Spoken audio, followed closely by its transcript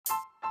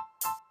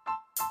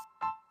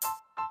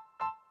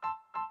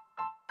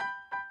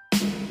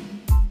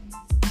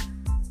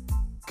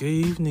Good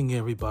evening,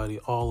 everybody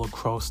all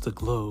across the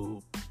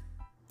globe.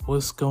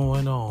 What's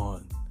going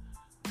on?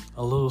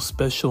 A little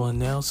special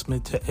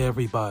announcement to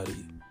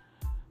everybody.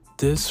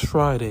 This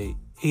Friday,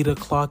 8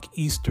 o'clock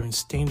Eastern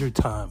Standard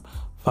Time,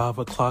 5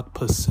 o'clock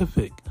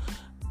Pacific,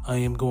 I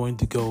am going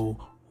to go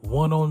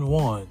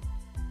one-on-one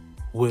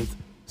with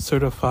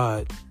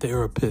certified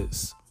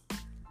therapist,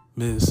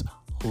 Ms.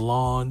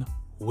 Lon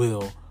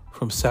Will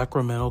from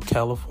Sacramento,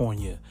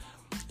 California.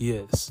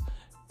 Yes,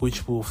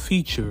 which will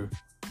feature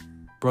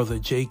Brother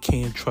J.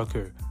 Can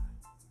Trucker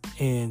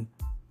and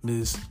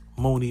Ms.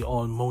 Moni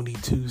on Moni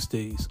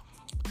Tuesdays.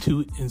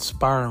 Two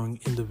inspiring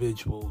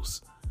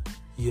individuals.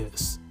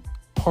 Yes,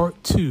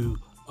 part 2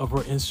 of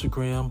our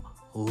Instagram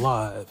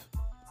Live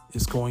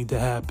is going to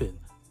happen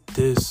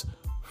this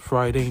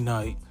Friday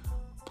night.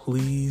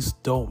 Please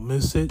don't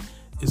miss it.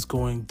 It's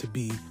going to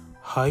be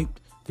hyped.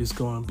 There's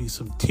going to be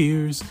some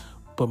tears,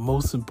 but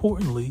most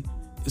importantly,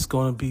 it's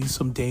going to be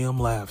some damn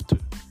laughter.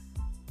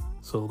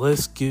 So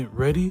let's get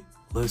ready.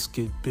 Let's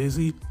get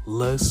busy.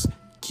 Let's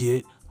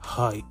get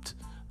hyped.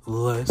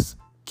 Let's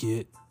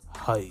get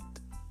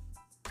hyped.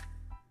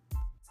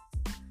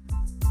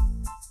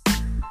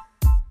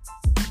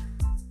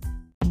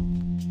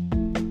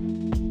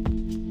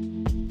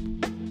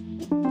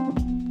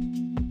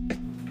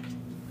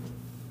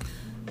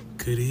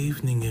 Good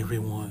evening,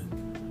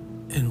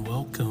 everyone, and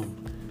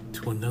welcome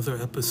to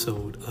another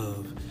episode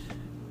of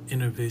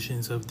Inner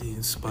Visions of the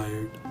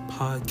Inspired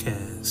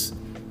podcast,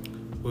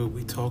 where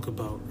we talk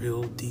about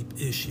real deep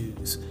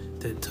issues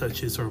that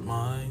touches our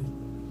mind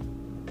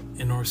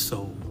and our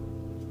soul.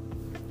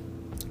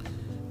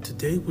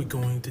 Today we're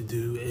going to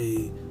do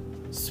a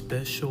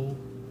special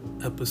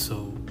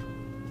episode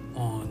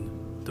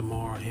on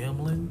Demar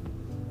Hamlin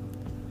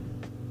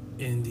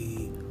in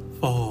the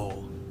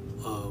fall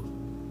of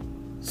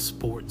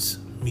sports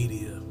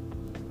media.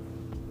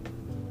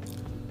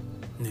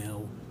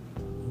 Now,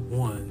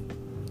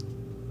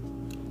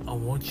 I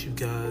want you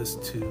guys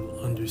to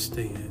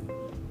understand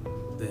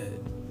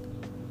that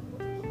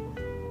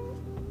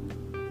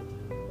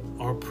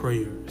our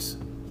prayers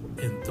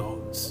and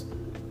thoughts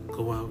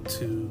go out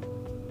to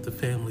the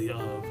family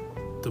of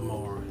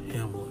Demar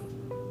Hamlin.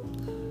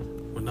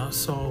 When I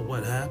saw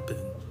what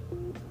happened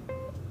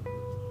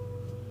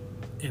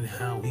and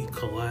how he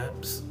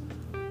collapsed,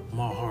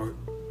 my heart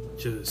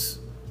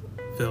just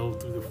fell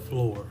through the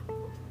floor.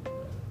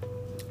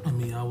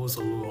 I was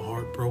a little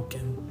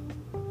heartbroken.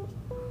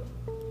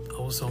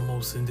 I was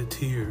almost into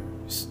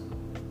tears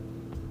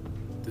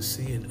to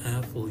see an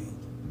athlete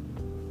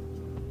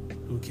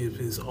who give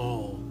his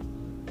all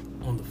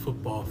on the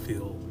football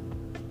field,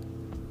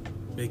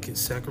 making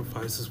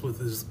sacrifices with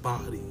his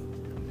body,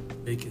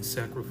 making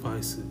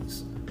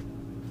sacrifices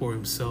for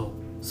himself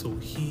so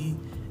he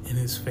and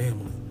his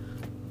family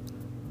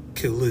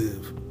can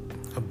live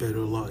a better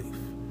life.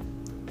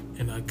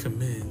 And I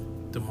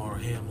commend Demar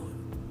Hamlin.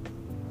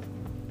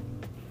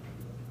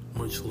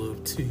 Much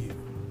love to you.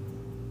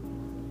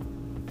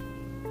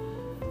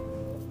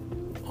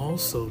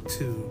 Also,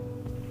 too,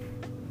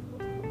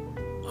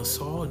 I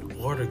saw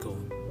an article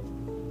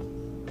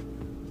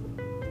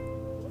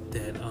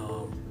that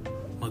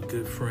my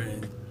good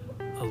friend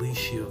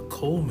Alicia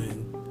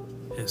Coleman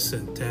has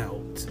sent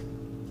out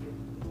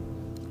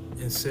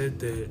and said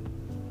that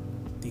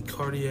the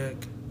cardiac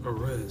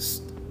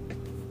arrest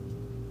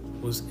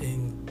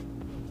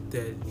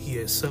that he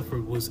had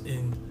suffered was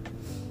in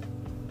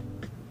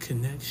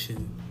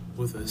connection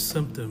with a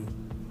symptom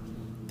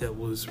that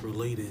was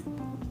related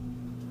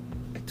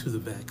to the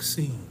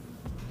vaccine.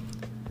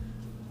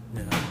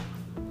 Now,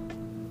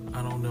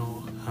 I don't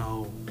know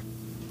how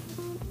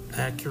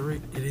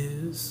accurate it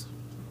is,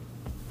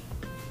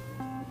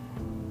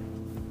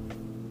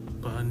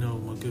 but I know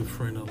my good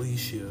friend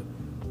Alicia,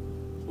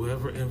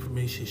 whatever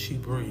information she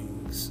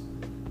brings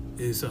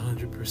is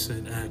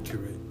 100%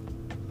 accurate.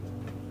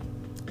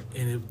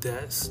 And if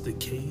that's the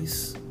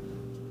case,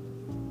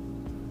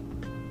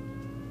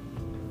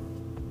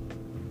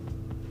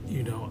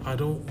 I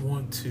don't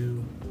want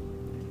to,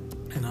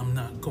 and I'm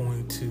not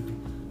going to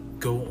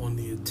go on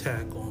the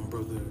attack on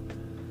Brother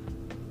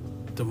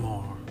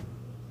Demar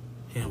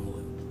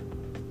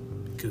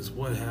Hamlin, because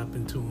what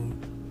happened to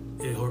him,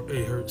 it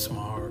hurts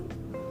my heart.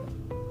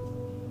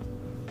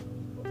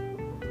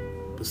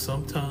 But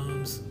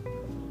sometimes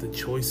the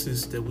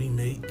choices that we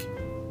make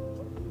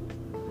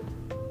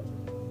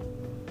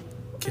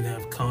can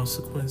have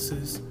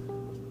consequences,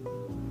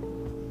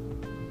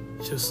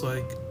 just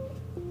like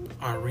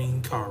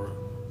Irene Cara.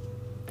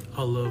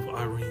 I love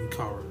Irene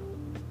Cara.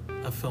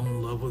 I fell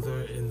in love with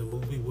her in the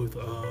movie with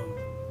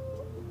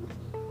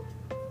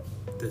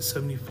the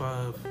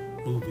 75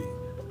 movie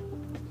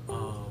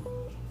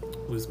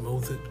with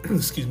Moses,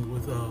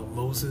 with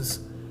Moses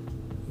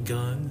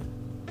Gunn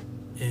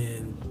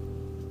and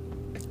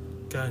a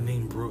guy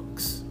named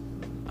Brooks.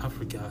 I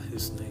forgot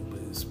his name, but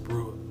it's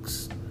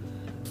Brooks.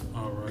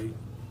 All right.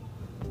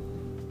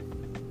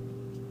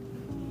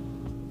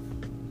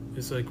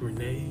 It's like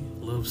Renee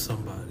loves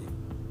somebody.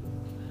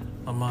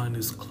 My mind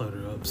is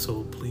cluttered up,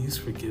 so please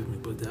forgive me,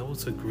 but that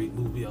was a great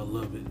movie. I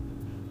love it.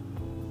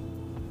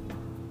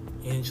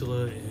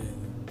 Angela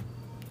and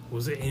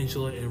was it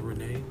Angela and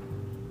Renee?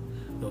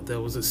 No, that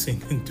was a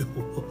singing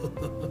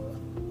duo.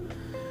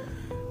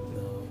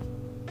 No,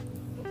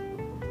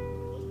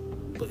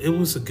 but it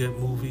was a good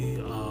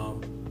movie.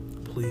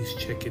 Please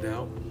check it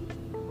out.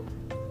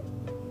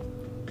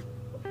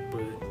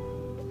 But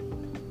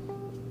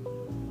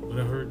when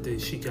I heard that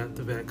she got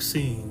the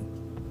vaccine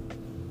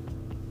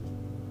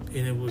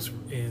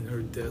and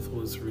her death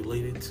was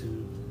related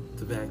to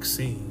the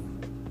vaccine,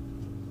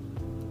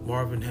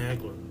 Marvin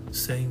Hagler,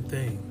 same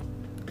thing.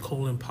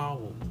 Colin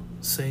Powell,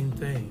 same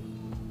thing.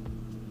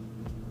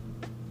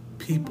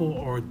 People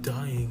are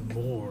dying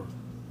more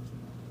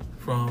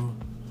from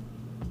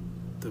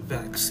the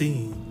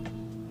vaccine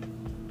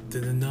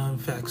than the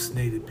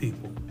non-vaccinated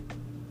people.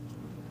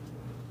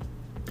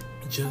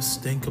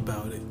 Just think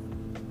about it.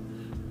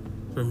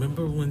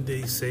 Remember when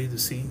they say the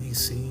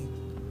CDC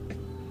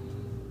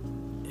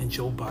and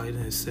Joe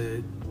Biden has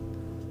said,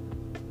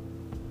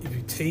 if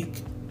you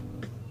take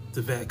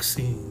the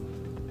vaccine,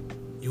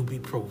 you'll be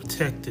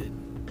protected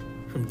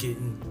from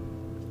getting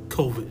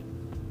COVID.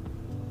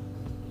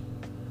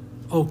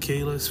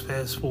 Okay, let's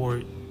fast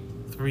forward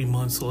 3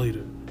 months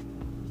later.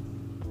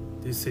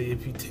 They say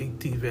if you take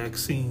the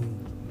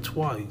vaccine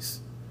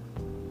twice,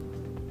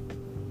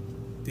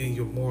 then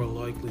you're more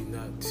likely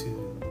not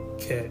to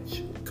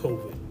catch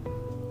COVID.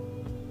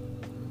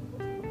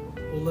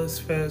 Well, let's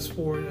fast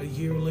forward a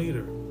year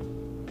later.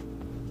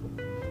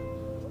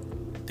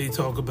 They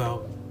talk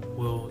about,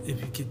 well,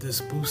 if you get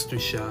this booster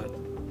shot,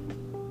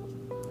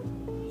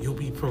 you'll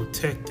be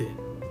protected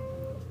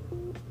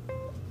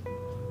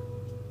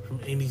from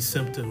any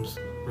symptoms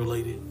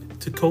related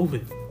to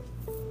COVID.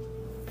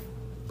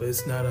 But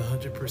it's not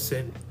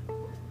 100%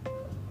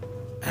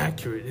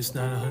 accurate. It's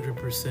not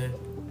 100%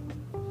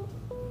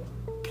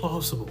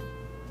 plausible.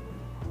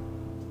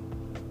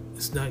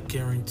 It's not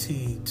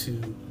guaranteed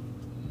to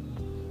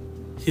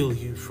heal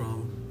you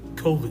from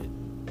COVID.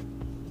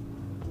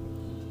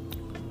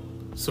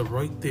 So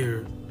right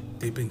there,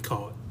 they've been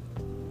caught.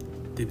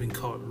 They've been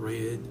caught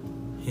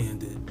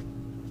red-handed.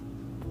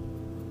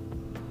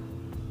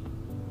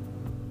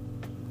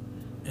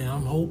 And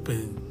I'm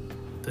hoping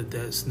that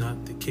that's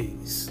not the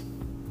case.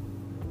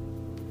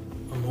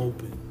 I'm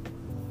hoping.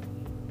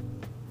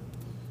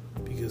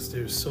 Because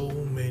there's so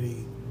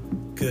many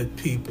good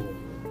people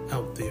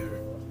out there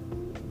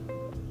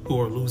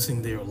who are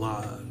losing their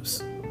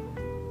lives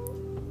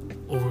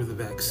over the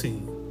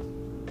vaccine.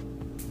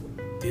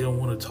 They don't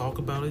want to talk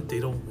about it. They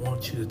don't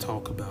want you to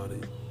talk about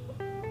it.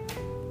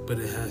 But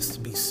it has to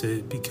be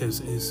said because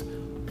it's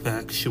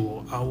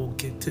factual. I will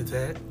get to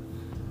that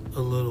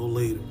a little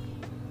later.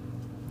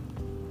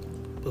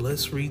 But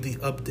let's read the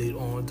update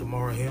on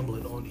Demar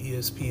Hamlin on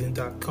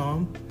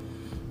ESPN.com.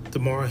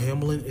 Demar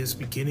Hamlin is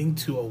beginning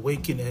to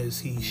awaken as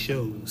he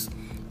shows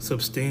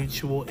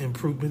substantial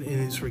improvement in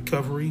his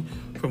recovery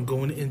from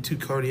going into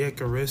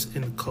cardiac arrest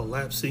and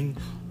collapsing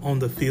on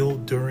the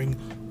field during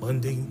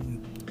Monday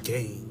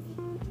game.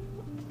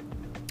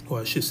 Or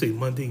I should say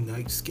Monday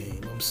night's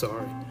game. I'm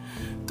sorry.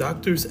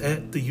 Doctors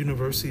at the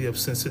University of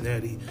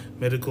Cincinnati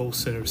Medical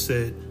Center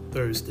said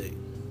Thursday.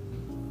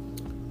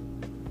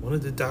 One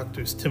of the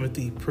doctors,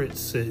 Timothy Pritz,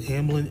 said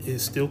Hamlin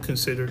is still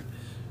considered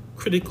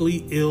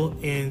critically ill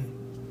and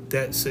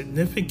that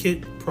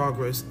significant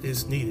progress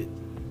is needed.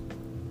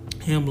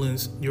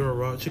 Hamlin's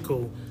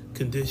neurological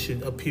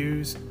condition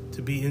appears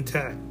to be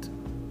intact,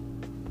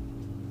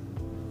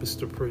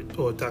 Mr. Pritz,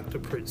 or Dr.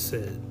 Pritz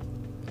said.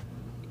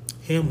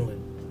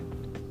 Hamlin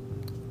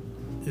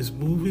is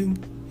moving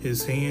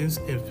his hands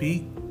and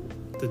feet,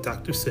 the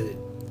doctor said.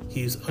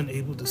 He is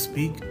unable to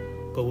speak,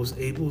 but was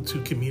able to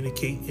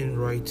communicate in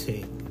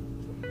writing.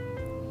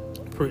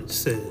 Pritz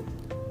said.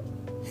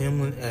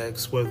 Hamlin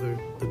asked whether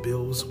the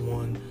Bills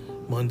won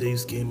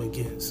Monday's game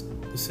against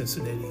the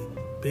Cincinnati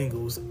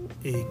Bengals,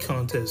 a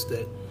contest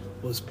that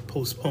was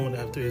postponed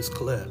after his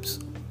collapse.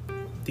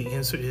 The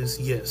answer is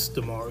yes,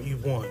 Demar, you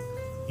won.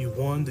 You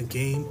won the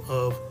game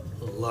of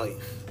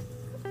life,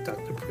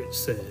 Dr. Pritz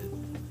said.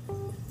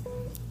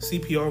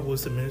 CPR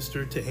was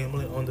administered to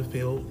Hamlin on the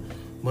field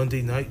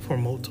Monday night for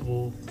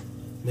multiple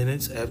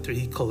minutes after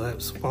he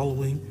collapsed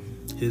following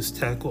his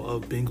tackle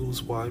of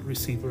Bengals wide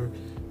receiver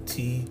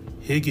T.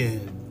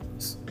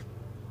 Higgins.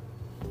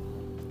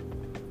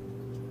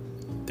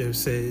 They're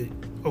saying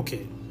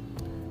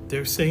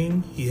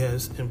he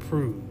has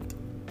improved.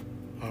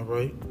 All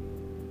right.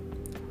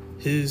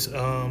 His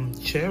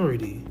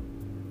charity,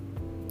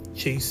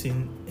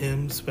 Chasing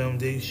M's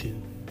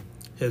Foundation,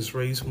 has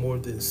raised more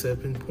than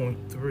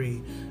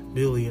 $7.3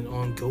 billion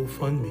on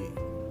GoFundMe.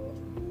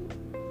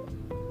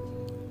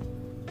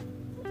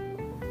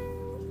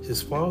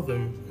 His father,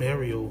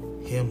 Mario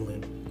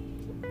Hamlin,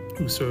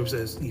 who serves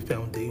as the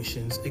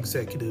foundation's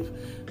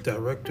executive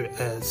director,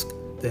 asked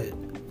that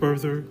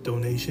further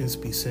donations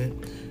be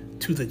sent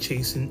to the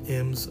Chasing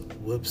M's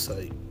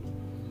website.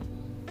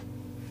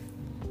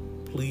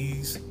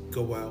 Please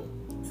go out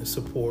and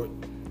support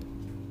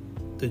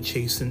the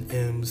Chasing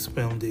M's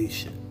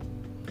Foundation.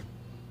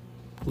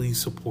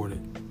 Please support it.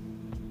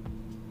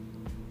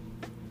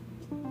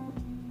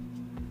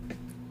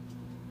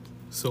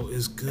 So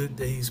it's good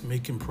that he's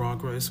making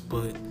progress,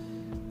 but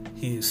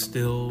he is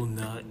still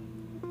not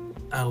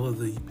out of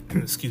the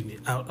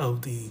out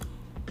of the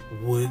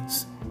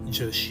woods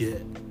just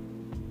yet.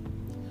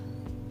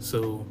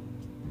 So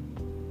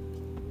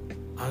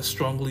I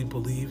strongly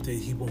believe that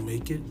he will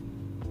make it.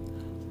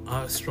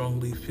 I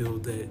strongly feel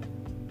that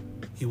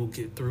he will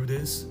get through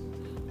this.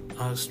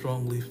 I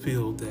strongly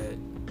feel that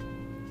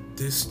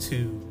this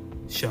too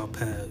shall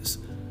pass.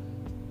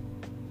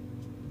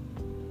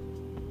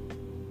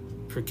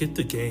 Forget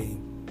the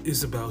game.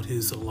 It's about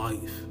his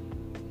life.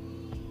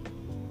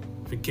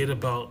 Forget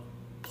about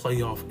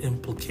playoff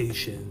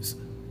implications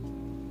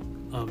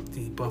of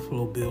the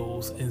Buffalo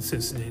Bills and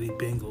Cincinnati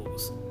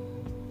Bengals.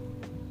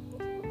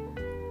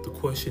 The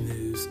question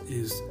is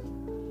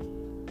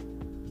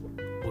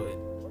what?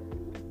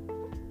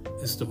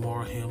 Is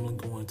Demar Hamlin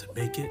going to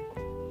make it?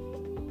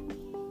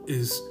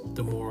 Is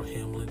Demar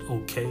Hamlin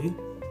okay?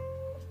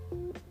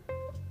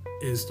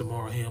 Is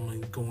Demar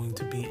Hamlin going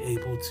to be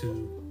able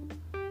to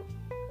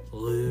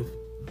live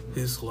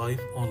his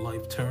life on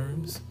life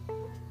terms?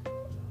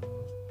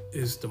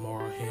 Is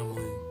Demar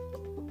Hamlin,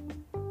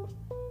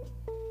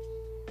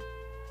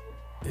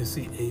 is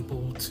he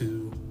able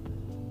to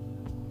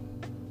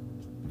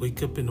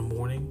wake up in the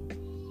morning?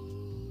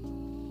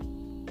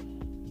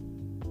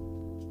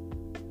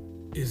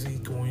 Is he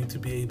going to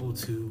be able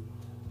to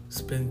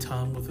spend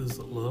time with his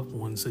loved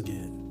ones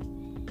again?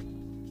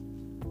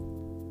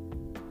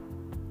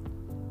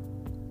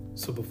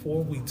 So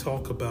before we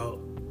talk about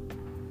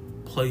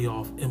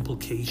playoff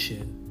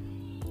implication,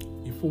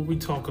 before we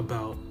talk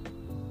about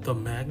the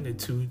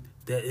magnitude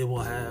that it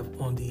will have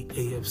on the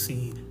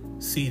AFC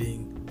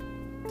seeding,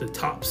 the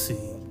top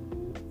seed,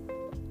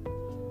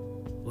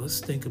 let's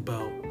think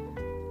about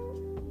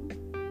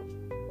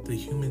the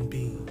human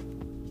being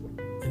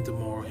in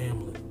Demar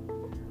Hamlin.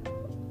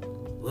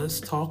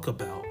 Let's talk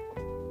about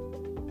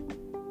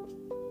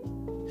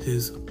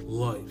his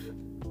life.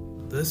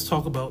 Let's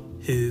talk about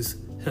his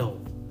health.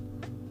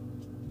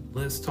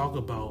 Let's talk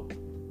about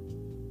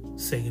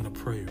saying a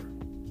prayer.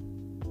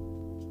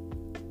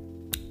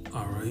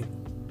 All right.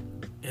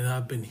 And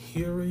I've been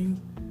hearing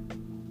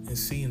and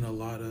seeing a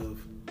lot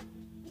of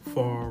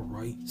far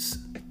rights,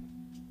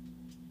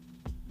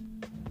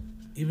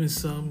 even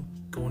some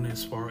going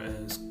as far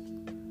as,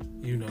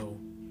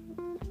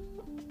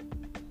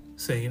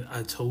 saying,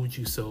 I told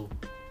you so.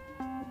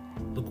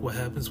 Look what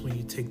happens when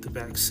you take the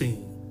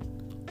vaccine.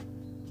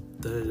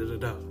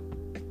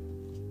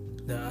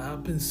 Now,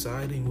 I've been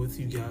siding with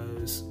you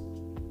guys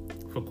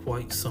for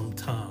quite some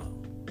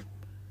time.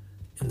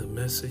 And the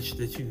message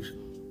that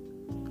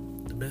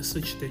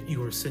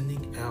you are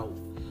sending out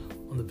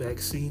on the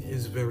vaccine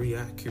is very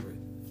accurate.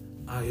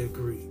 I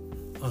agree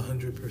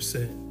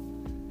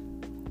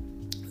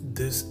 100%.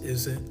 This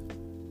isn't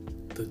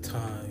the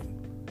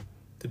time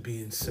to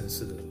be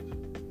insensitive.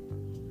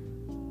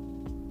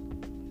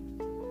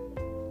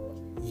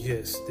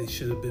 Yes, they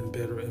should have been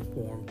better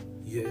informed.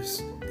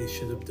 Yes, they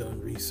should have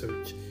done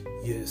research.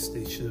 Yes,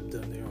 they should have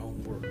done their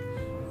homework.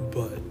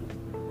 But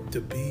to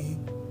be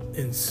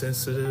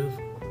insensitive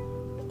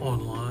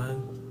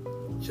online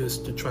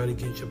just to try to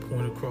get your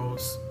point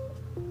across,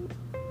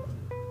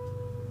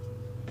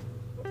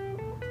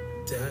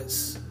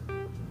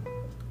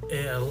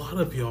 and a lot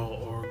of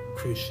y'all are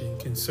Christian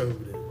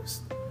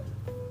conservatives.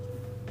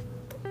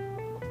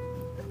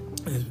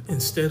 And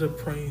instead of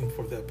praying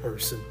for that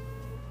person,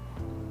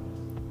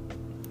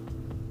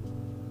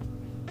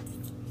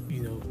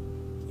 you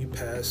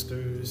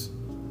pastors,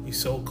 you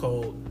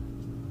so-called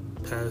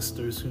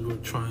pastors who are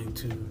trying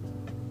to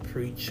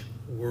preach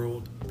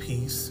world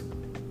peace,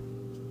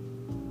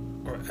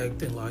 are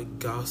acting like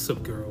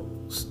gossip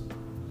girls.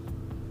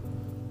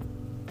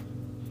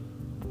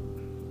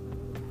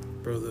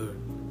 Brother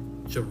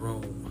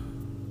Jerome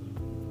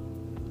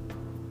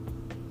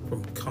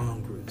from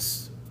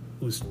Congress,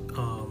 who's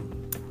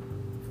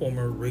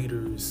former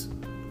Raiders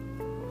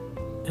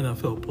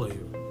NFL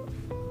player,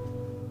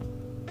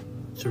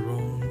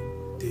 Jerome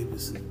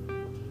Davidson.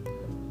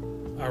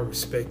 I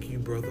respect you,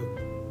 brother.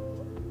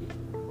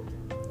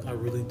 I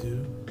really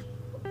do.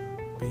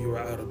 But you are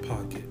out of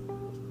pocket.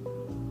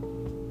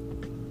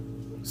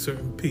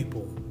 Certain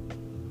people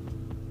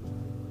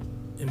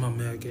in my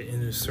MAGA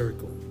inner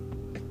circle,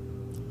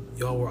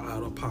 y'all were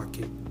out of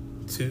pocket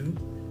too,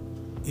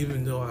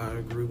 even though I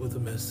agree with the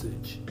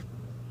message.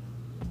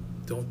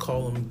 Don't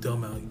call them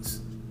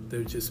dumbites.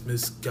 They're just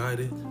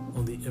misguided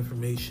on the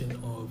information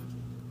of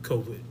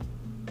COVID.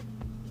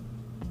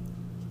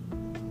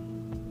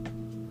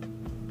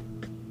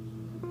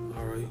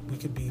 All right, we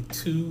could be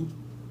too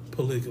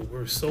political.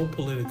 We're so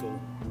political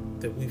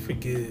that we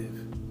forgive.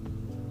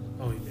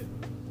 Oh yeah,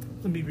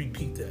 let me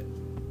repeat that.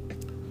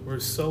 We're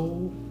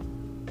so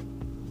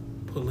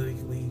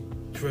politically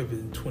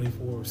driven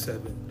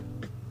 24/7.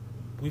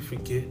 We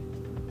forget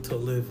to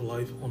live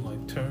life on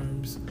life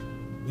terms.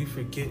 We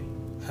forget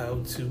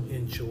how to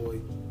enjoy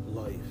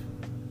life.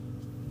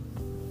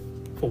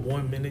 For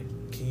 1 minute,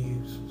 can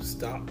you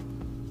stop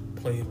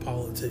playing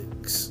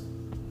politics?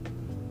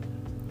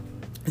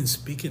 And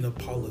speaking of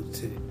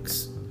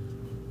politics,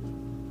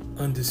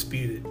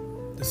 Undisputed,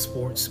 the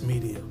sports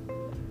media.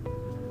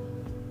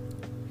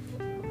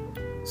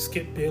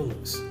 Skip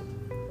Bayless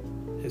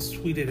has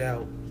tweeted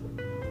out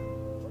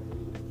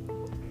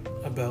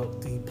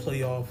about the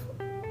playoff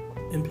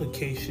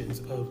implications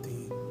of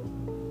the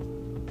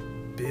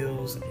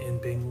Bills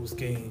and Bengals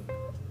game.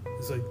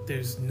 It's like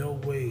there's no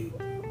way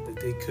that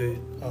they could,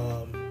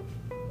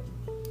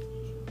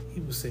 he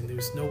was saying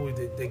there's no way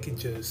that they could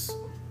just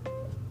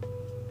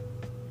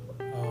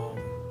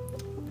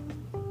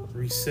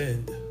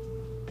rescind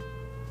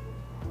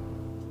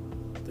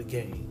the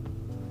game.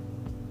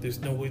 There's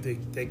no way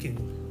they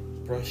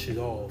can brush it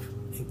off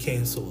and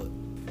cancel it.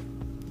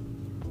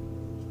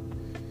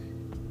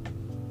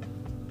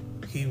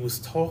 He was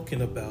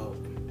talking about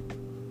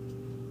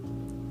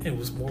and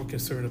was more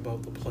concerned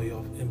about the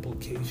playoff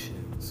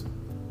implications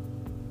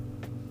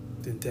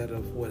than that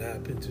of what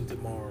happened to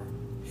Demar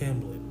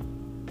Hamlin.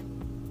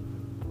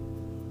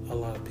 A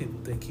lot of people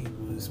think he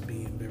was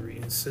being very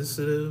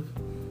insensitive,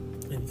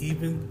 and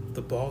even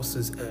the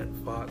bosses at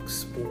Fox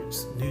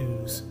Sports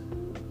News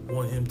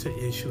want him to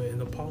issue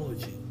an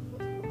apology.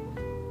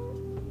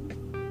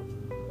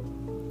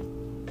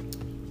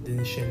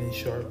 Then Shannon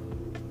Sharp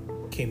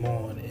came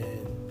on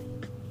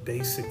and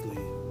basically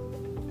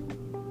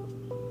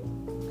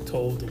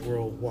told the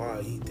world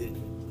why he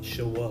didn't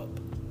show up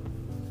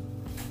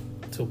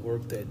to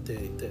work that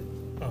day.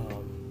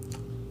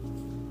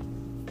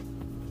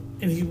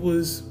 And he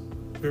was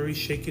very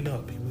shaken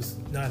up. He was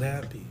not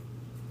happy.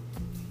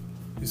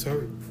 He's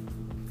hurt.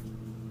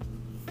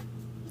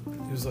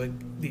 He was like,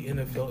 the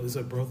NFL is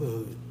a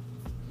brotherhood.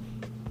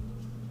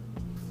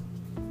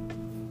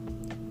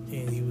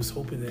 And he was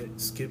hoping that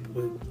Skip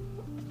would,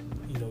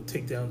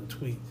 take down the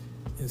tweet.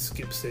 And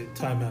Skip said,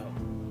 "Timeout.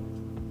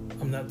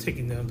 I'm not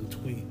taking down the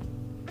tweet."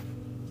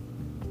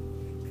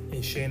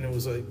 And Shannon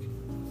was like,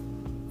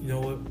 "You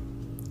know what?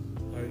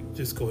 All right,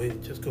 just go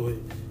ahead.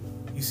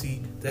 You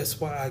see,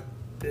 that's why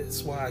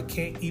I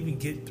can't even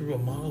get through a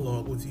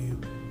monologue with you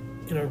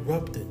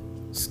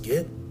interrupting,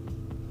 Skip."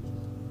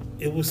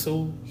 It was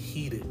so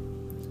heated.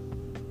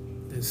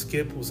 Then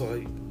Skip was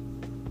like,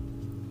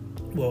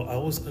 "Well, I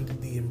was under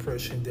the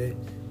impression that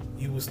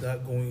you was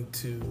not going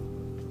to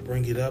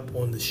bring it up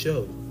on the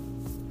show."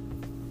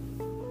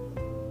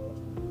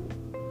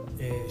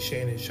 And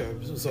Shannon Sharp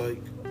was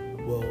like,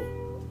 "Well,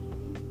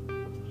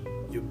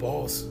 your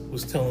boss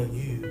was telling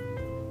you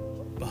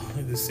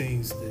behind the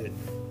scenes that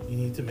you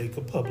need to make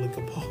a public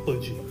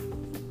apology."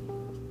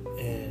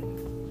 And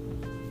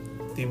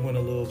they went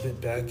a little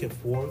bit back and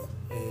forth,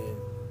 and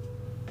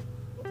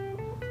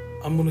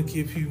I'm going to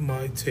give you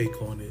my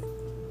take on it.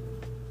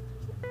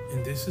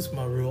 And this is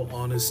my real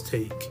honest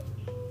take.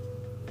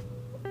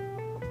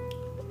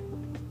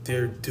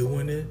 They're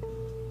doing it.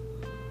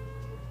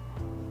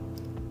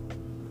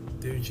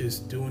 They're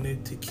just doing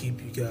it to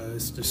keep you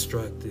guys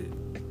distracted.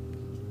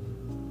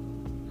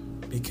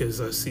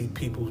 Because I see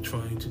people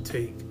trying to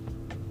take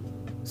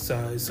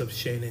sides of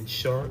Shannon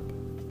Sharp,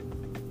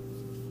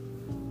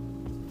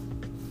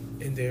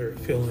 and they're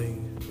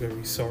feeling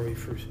very sorry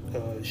for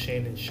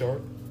Shannon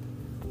Sharp.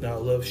 Now, I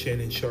love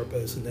Shannon Sharp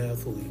as an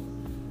athlete,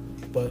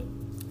 but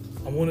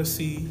I want to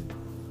see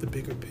the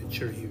bigger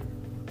picture here.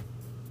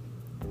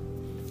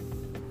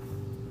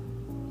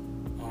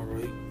 All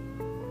right.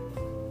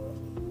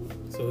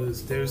 So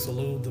there's a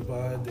little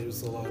divide.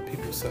 There's a lot of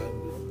people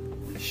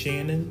siding with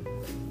Shannon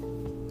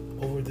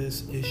over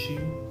this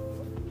issue,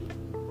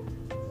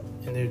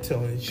 and they're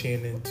telling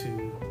Shannon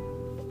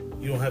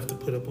you don't have to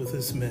put up with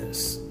this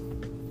mess.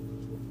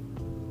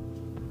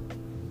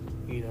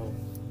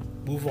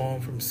 Move on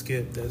from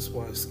Skip. That's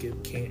why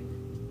Skip can't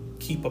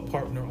keep a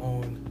partner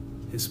on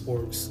his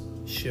sports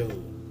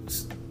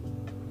shows.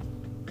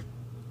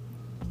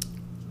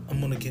 I'm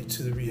going to get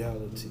to the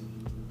reality.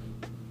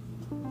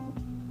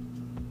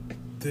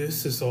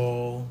 This is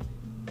all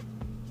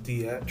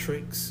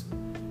theatrics.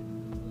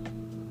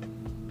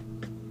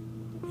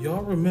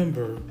 Y'all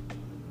remember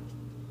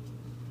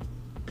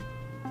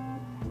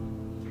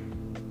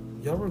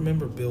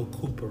Bill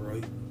Cooper,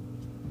 right?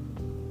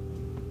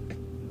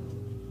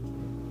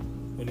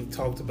 When he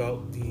talked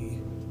about the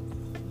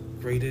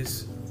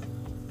greatest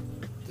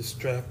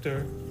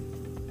distractor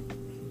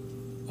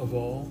of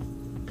all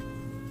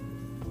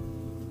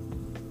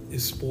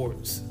is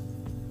sports.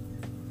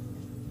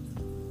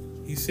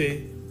 He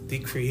said they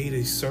create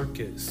a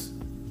circus.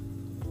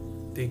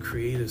 They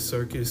create a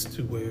circus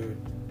to where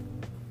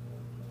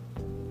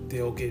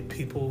they'll get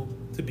people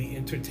to be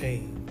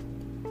entertained.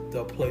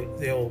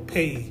 They'll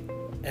pay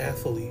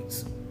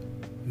athletes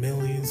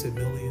millions and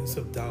millions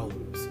of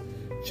dollars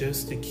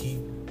just to keep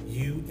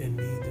you and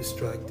me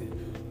distracted.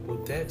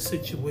 What that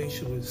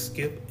situation with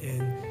Skip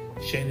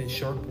and Shannon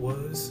Sharp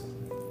was,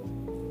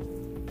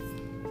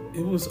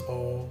 it was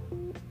all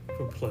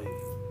for play.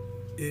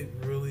 It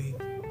really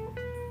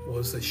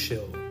was a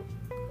show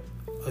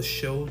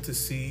to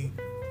see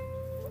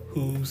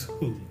who's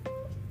who,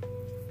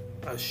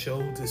 a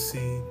show to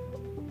see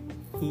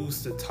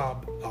who's the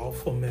top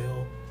alpha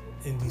male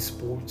in the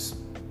sports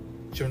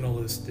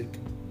journalistic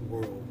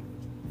world.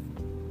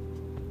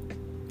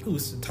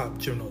 Who's the top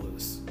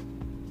journalist?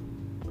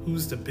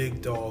 Who's the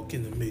big dog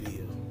in the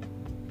media?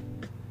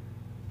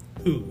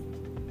 Who?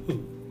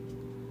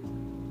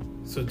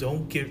 So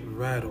don't get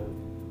rattled.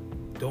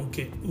 Don't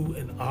get ooh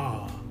and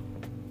ah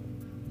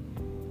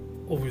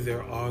over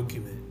their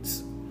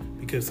arguments.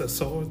 Because I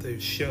saw their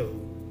show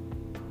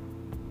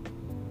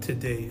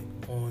today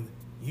on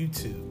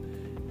YouTube,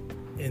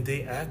 and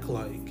they act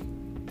like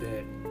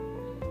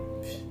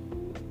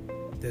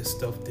that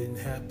stuff didn't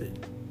happen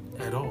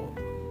at all.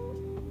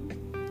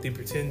 They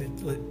pretend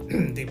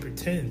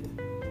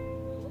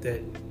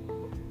that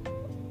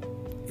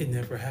it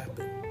never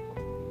happened.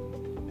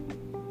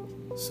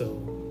 So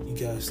you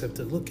guys have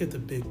to look at the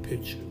big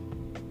picture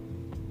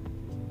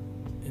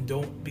and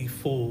don't be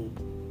fooled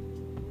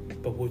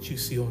by what you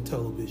see on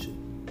television.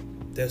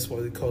 That's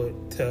why they call it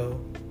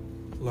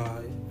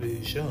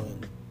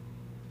television.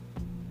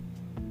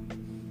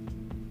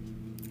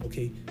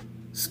 Okay,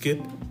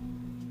 Skip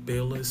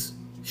Bayless,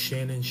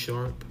 Shannon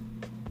Sharp,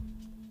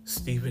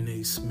 Stephen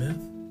A. Smith,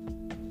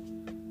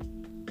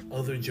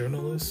 other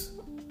journalists,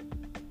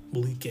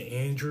 Malika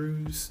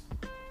Andrews,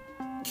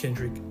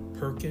 Kendrick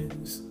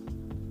Perkins,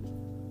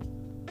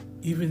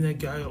 even that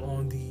guy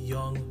on the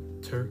Young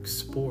Turk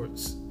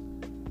Sports.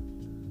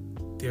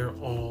 They're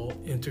all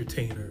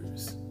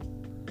entertainers.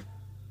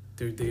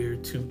 They're there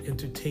to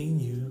entertain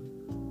you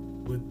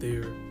with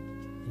their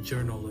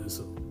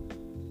journalism,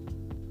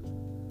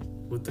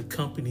 with the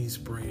company's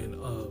brand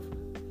of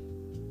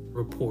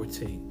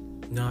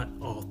reporting, not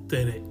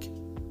authentic.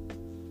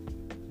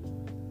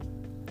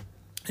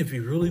 If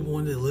you really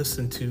want to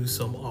listen to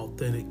some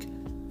authentic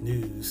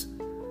news,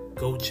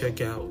 go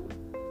check out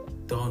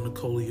Don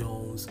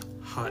Nicoleone's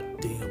Hot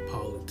Damn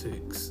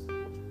Politics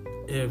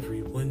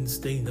every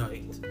Wednesday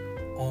night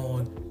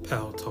on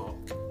Pal Talk,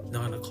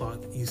 9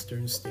 o'clock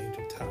Eastern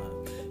Standard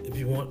Time. If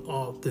you want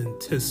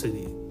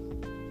authenticity,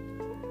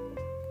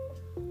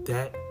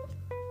 that,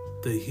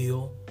 The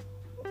Hill,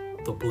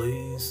 The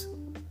Blaze,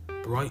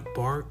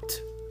 Breitbart,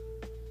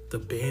 The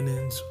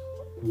Bannon's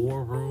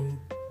War Room,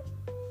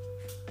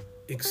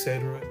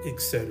 etc.,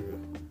 etc.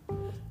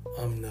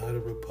 I'm not a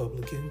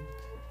Republican,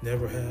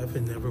 never have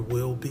and never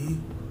will be,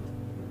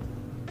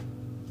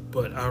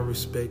 but I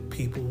respect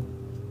people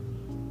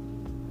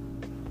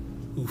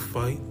who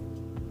fight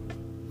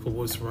for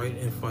what's right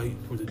and fight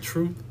for the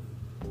truth,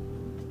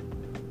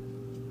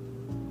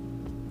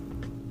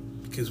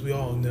 because we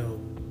all know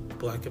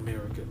Black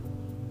America.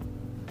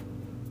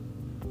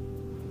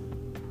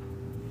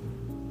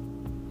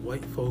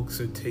 White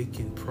folks are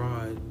taking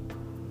pride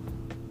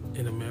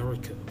in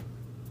America.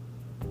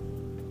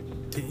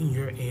 Didn't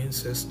your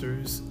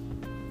ancestors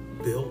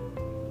build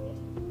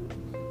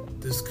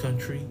this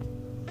country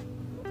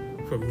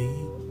for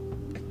me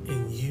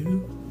and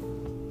you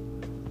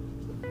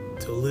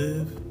to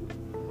live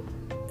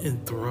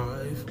and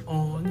thrive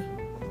on,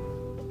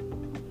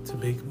 to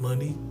make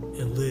money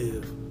and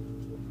live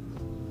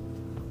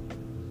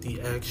the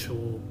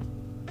actual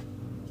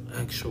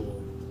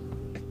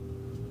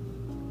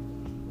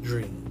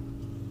dream?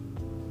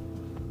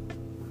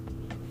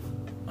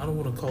 I don't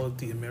want to call it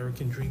the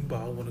American dream,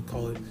 but I want to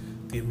call it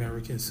the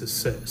American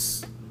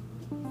success.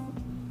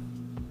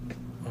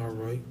 All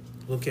right.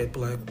 Look at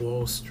Black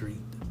Wall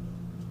Street.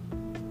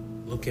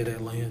 Look at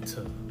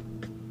Atlanta.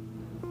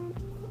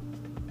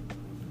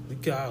 We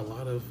got a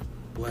lot of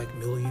Black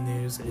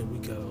millionaires and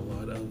we got a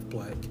lot of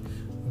Black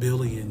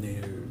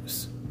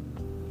billionaires.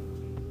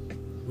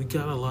 We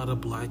got a lot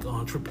of Black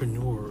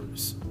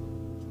entrepreneurs.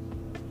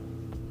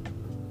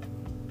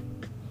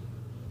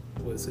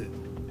 Was it?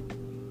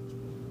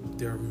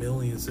 There are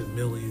millions and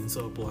millions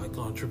of Black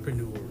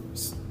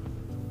entrepreneurs.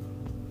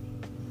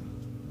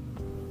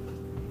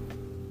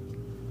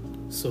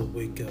 So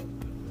wake up.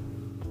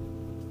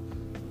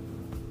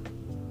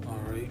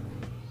 All right.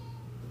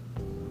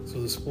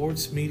 So the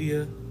sports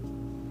media,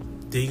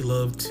 they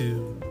love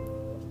to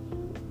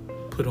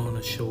put on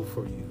a show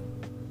for you.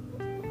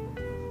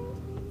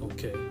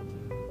 Okay.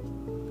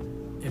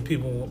 And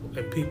people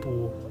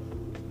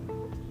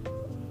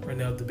are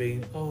now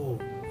debating,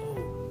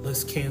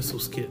 let's cancel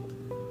Skip.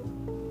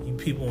 You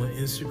people on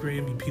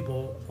Instagram, you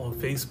people on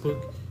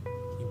Facebook,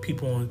 you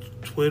people on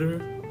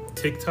Twitter,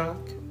 TikTok,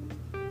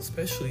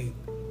 especially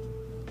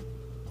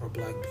our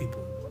Black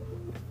people.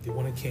 They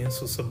want to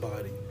cancel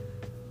somebody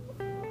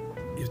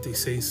if they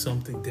say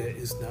something that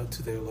is not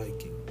to their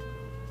liking.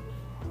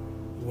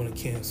 You want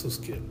to cancel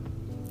Skip.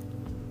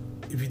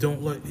 If you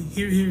don't like,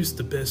 here's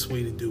the best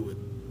way to do it.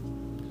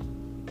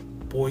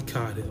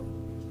 Boycott him.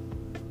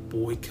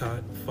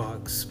 Boycott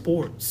Fox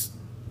Sports.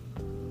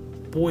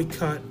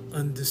 Boycott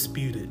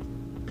Undisputed.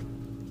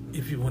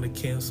 If you want to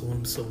cancel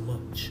him so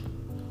much,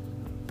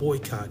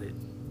 boycott it.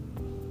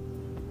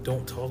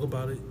 Don't talk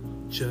about it,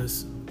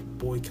 just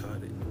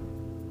boycott it.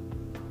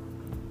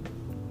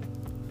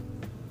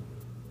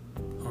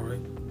 All right?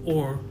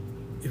 Or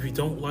if you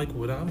don't like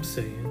what I'm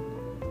saying,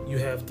 you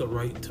have the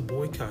right to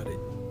boycott it.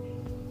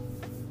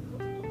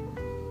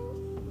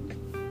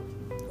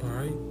 All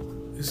right?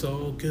 It's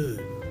all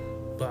good.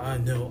 But I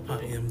know I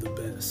am the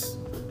best.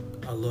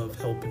 I love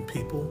helping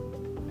people,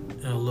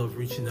 And I love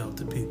reaching out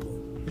to people.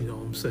 You know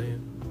what I'm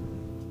saying?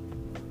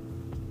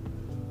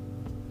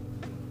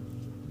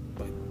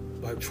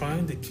 By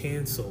trying to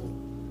cancel,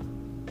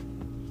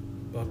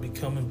 by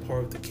becoming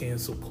part of the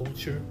cancel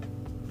culture,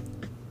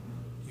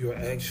 you're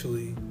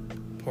actually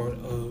part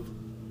of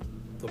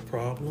the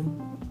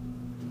problem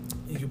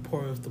and you're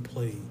part of the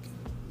plague.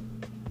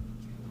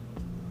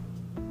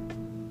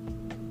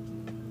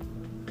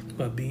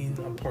 By being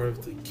a part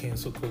of the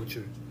cancel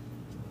culture,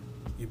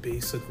 you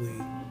basically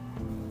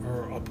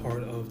are a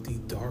part of the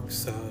dark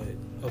side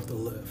of the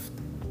left.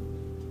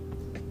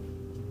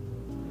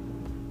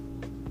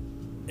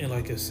 And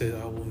like I said,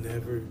 I will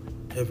never,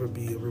 ever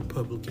be a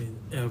Republican,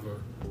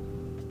 ever.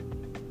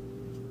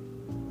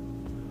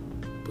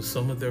 But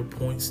some of their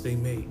points they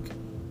make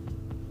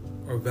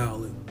are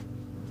valid.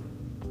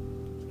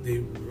 They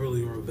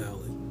really are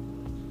valid.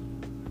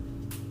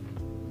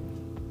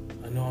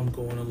 I know I'm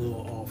going a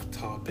little off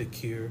topic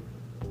here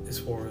as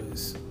far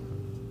as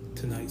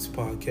tonight's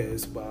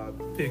podcast, but I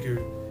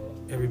figured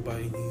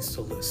everybody needs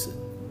to listen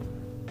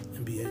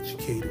and be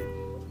educated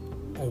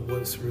on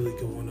what's really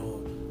going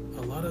on.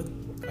 A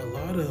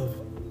lot of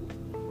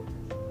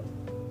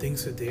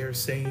things that they're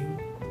saying,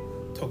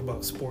 talk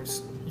about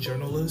sports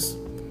journalists,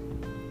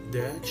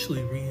 they're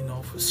actually reading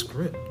off a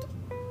script.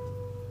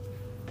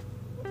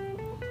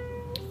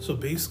 So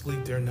basically,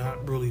 they're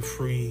not really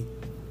free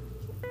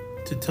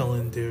to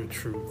telling their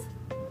truth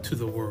to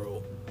the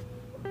world.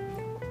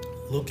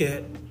 Look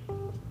at,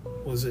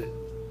 was it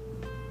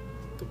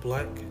the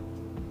Black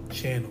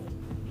Channel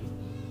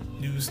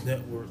News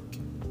Network?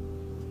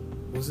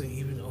 Wasn't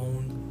even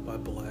owned by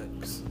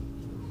blacks.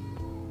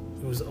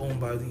 It was owned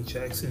by the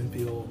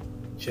Jacksonville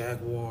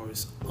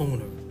Jaguars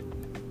owner.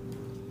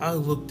 I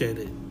looked at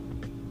it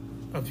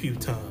a few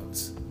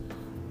times,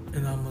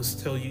 and I must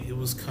tell you, it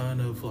was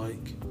kind of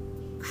like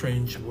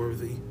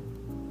cringe-worthy.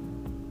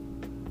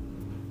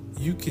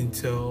 You can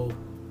tell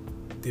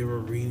they were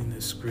reading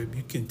a script.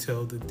 You can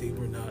tell that they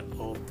were not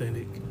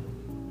authentic.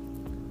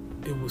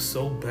 It was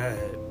so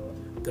bad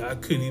that I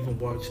couldn't even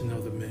watch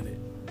another minute.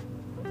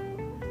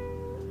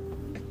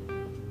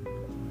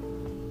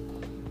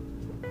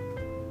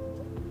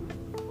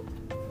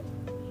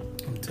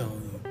 I'm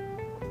telling you,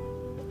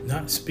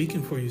 not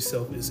speaking for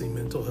yourself is a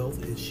mental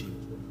health issue.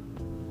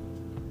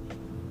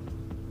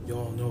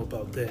 Y'all know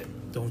about that,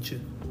 don't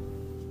you?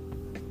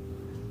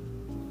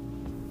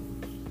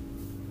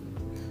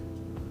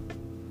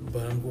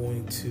 But I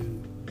want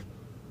to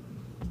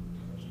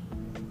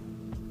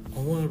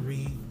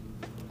read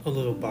a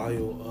little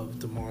bio of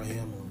Demar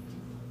Hamlin,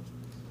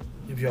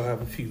 if y'all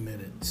have a few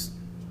minutes.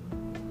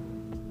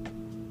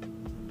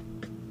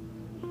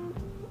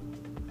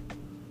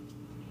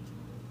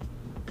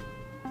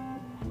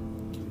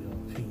 Give y'all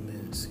a few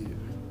minutes here.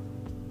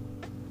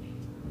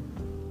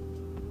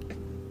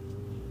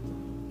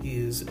 He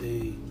is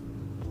a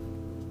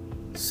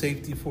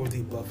safety for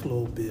the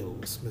Buffalo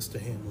Bills, Mr.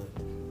 Hamlin,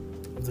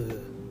 of the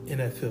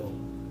NFL.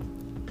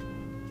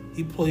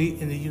 He played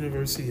in the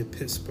University of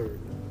Pittsburgh,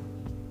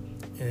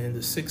 and in the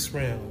 6th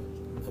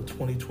round of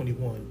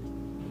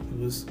 2021, he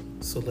was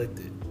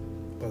selected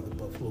by the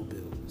Buffalo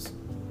Bills.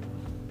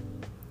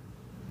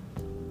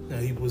 Now,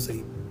 he was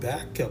a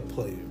backup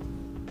player,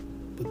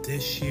 but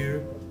this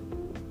year,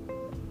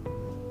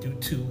 due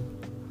to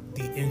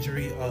the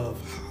injury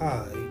of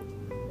Hyde,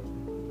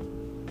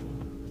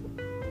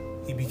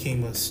 he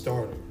became a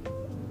starter.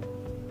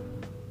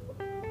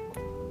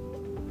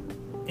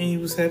 And he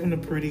was having a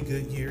pretty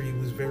good year. He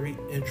was very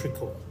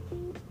integral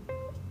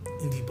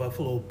in the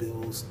Buffalo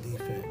Bills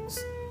defense.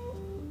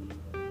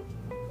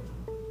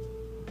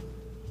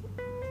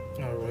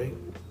 All right.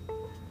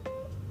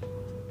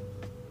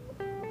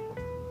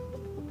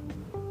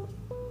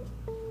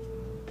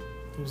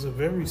 He was a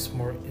very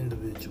smart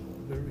individual,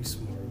 very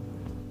smart.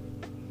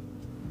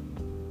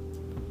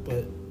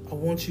 But I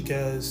want you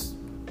guys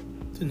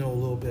to know a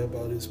little bit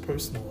about his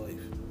personal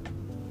life.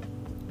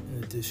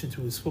 In addition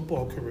to his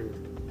football career,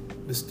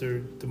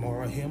 Mr.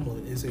 Demar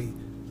Hamlin is a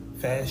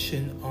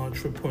fashion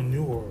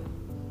entrepreneur,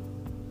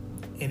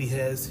 and he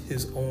has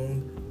his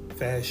own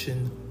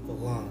fashion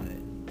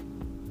line.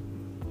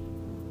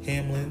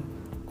 Hamlin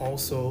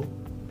also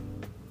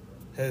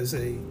has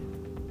a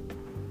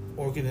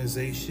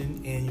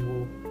organization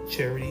annual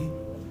charity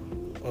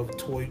of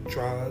toy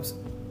drives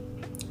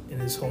in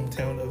his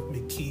hometown of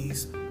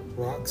McKees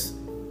Rocks,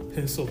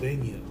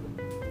 Pennsylvania.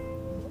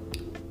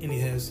 And he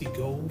has the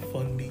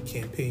GoFundMe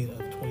campaign of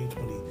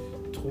 2020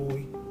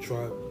 toy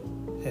drive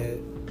had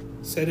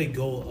set a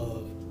goal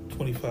of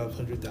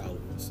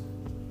 $2,500.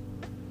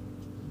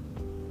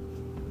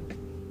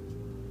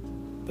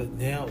 But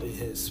now it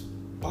has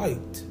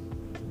spiked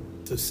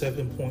to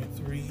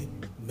 $7.3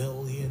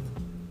 million.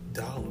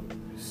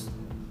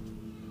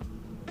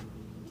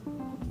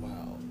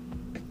 Wow.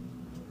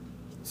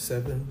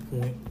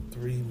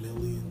 $7.3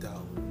 million.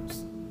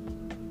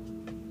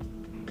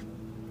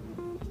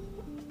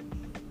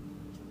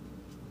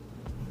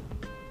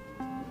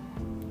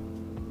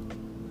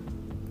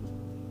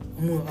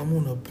 I'm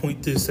going to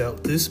point this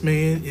out. This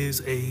man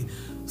is a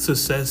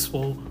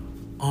successful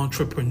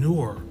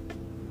entrepreneur.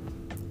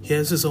 He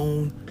has his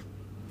own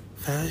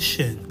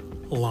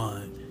fashion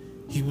line.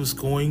 He was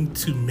going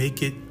to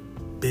make it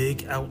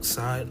big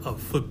outside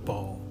of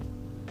football.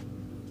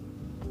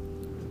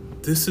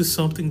 This is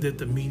something that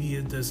the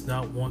media does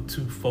not want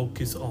to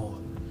focus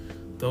on.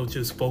 They'll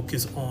just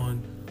focus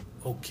on,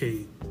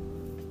 okay,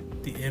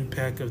 the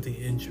impact of the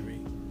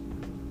injury.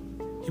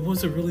 He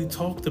wasn't really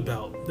talked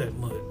about that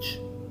much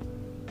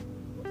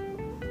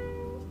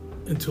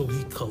until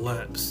he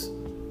collapsed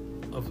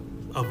of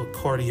a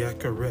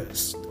cardiac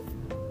arrest.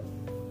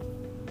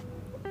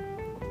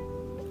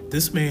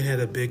 This man had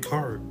a big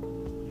heart.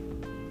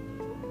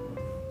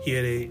 He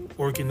had a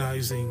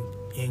organizing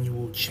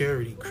annual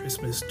charity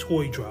Christmas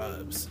toy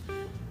drives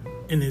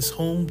in his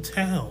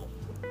hometown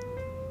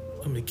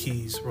of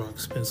McKees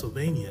Rocks,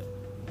 Pennsylvania.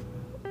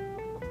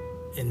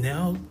 And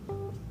now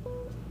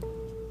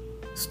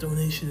his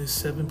donation is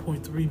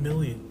 $7.3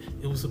 million.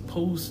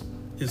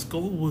 His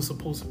goal was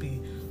supposed to be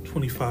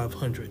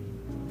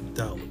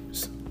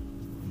 $2,500.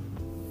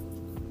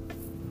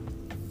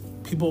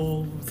 People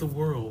all over the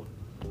world,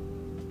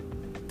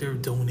 they're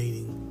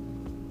donating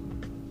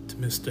to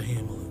Mr.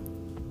 Hamlin.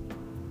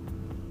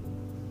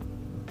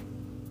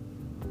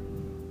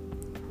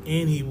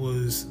 And he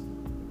was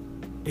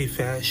a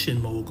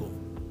fashion mogul.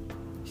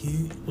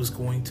 He was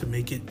going to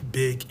make it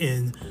big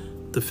in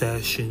the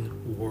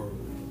fashion world.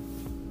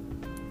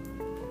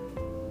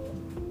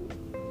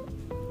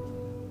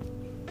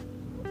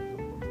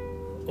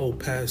 Oh,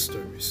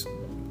 pastors,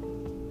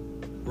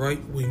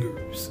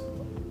 right-wingers,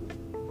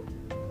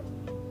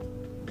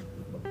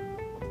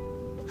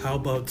 how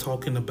about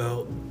talking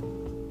about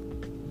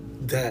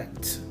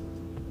that?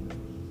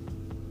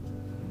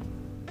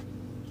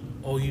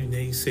 All you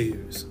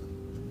naysayers,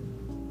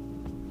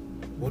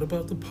 what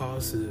about the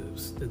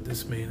positives that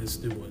this man is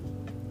doing?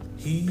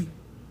 He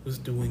was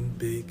doing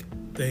big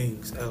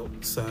things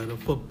outside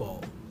of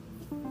football.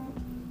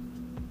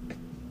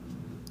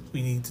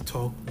 We need to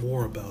talk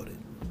more about it.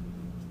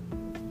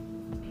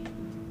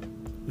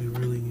 We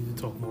really need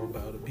to talk more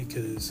about it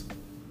because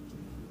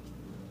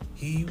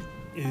he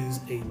is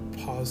a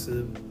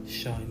positive,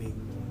 shining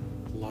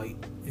light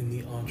in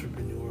the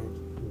entrepreneur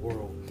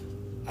world.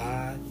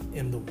 I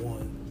am the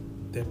one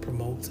that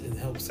promotes and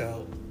helps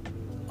out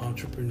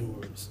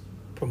entrepreneurs,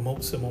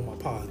 promotes them on my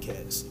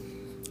podcast.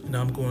 And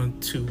I'm going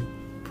to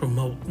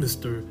promote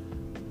Mr.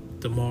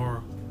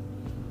 Demar,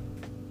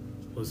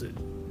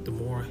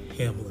 Demar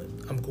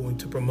Hamlin. I'm going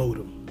to promote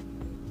him.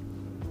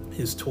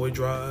 His toy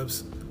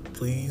drives,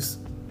 please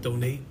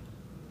donate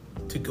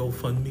to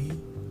GoFundMe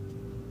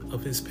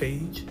of his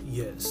page.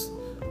 Yes,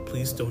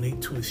 please donate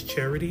to his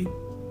charity.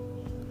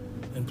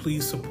 And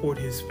please support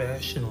his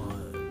fashion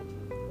line.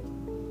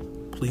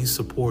 Please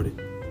support it.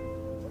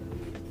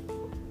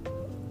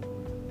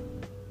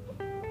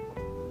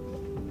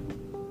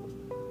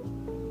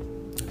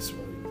 That's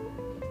right.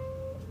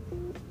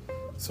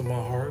 So my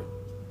heart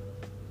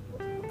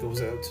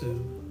goes out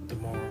to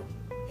Demar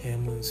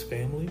Hamlin's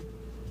family.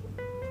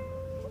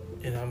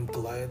 And I'm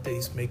glad that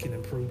he's making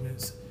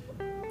improvements.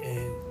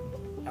 And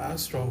I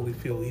strongly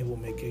feel he will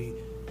make a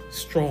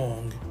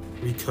strong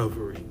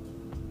recovery.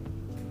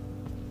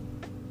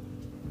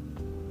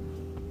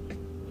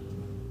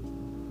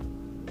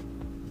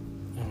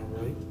 All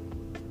right.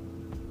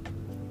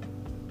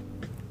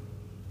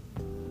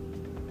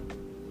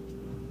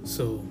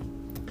 So,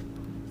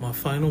 my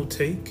final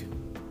take.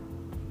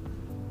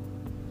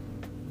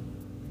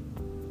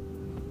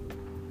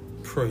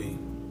 Pray,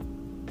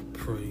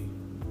 pray,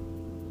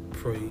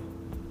 pray,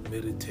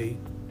 meditate,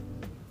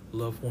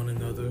 love one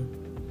another,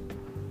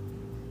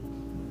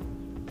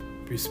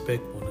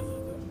 respect one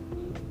another.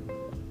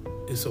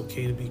 It's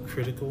okay to be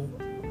critical,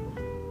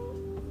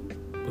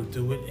 but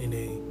do it in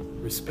a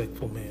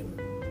respectful manner.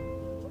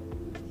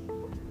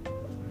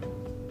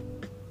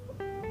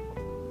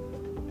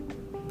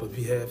 But if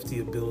you have the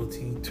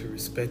ability to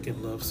respect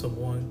and love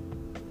someone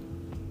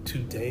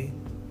today,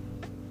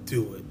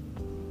 do it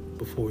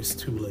before it's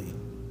too late.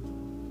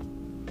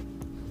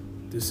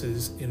 This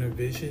is Inner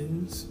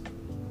Visions,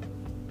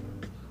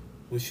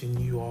 wishing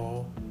you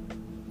all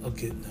a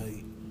good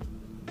night.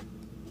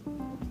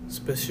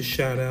 Special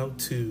shout out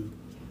to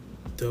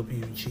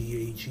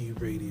WGAG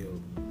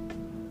Radio.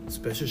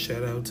 Special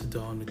shout out to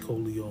Don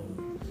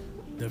Nicoleone,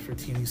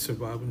 Nefertiti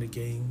Surviving the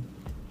Game,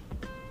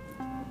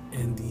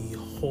 and the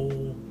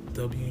whole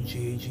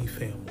WGAG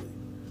family.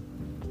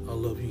 I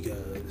love you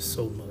guys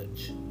so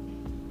much.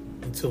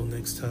 Until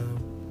next time,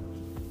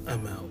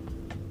 I'm out.